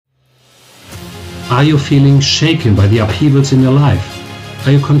Are you feeling shaken by the upheavals in your life?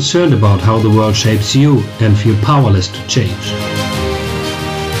 Are you concerned about how the world shapes you and feel powerless to change?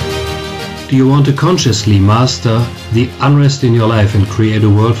 Do you want to consciously master the unrest in your life and create a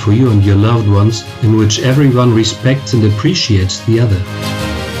world for you and your loved ones in which everyone respects and appreciates the other?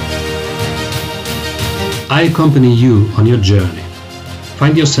 I accompany you on your journey.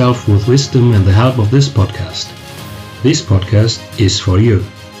 Find yourself with wisdom and the help of this podcast. This podcast is for you.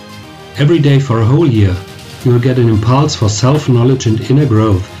 Every day for a whole year, you will get an impulse for self-knowledge and inner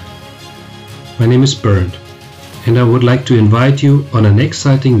growth. My name is Bernd, and I would like to invite you on an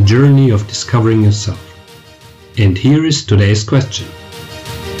exciting journey of discovering yourself. And here is today's question.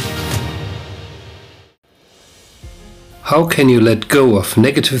 How can you let go of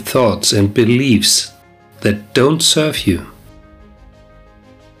negative thoughts and beliefs that don't serve you?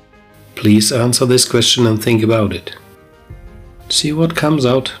 Please answer this question and think about it. See what comes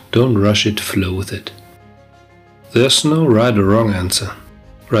out, don't rush it, flow with it. There's no right or wrong answer.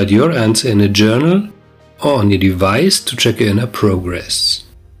 Write your answer in a journal or on your device to check your inner progress.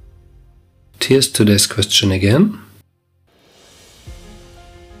 Here's today's question again.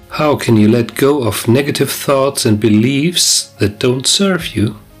 How can you let go of negative thoughts and beliefs that don't serve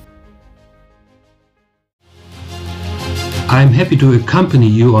you? I'm happy to accompany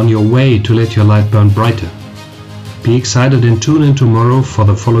you on your way to let your light burn brighter. Be excited and tune in tomorrow for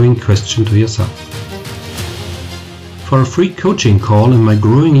the following question to yourself. For a free coaching call and my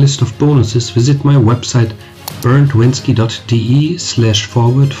growing list of bonuses, visit my website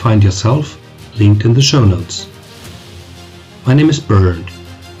berndwinski.de/forward-find-yourself, linked in the show notes. My name is Bernd.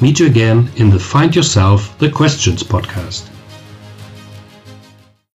 Meet you again in the Find Yourself, the Questions podcast.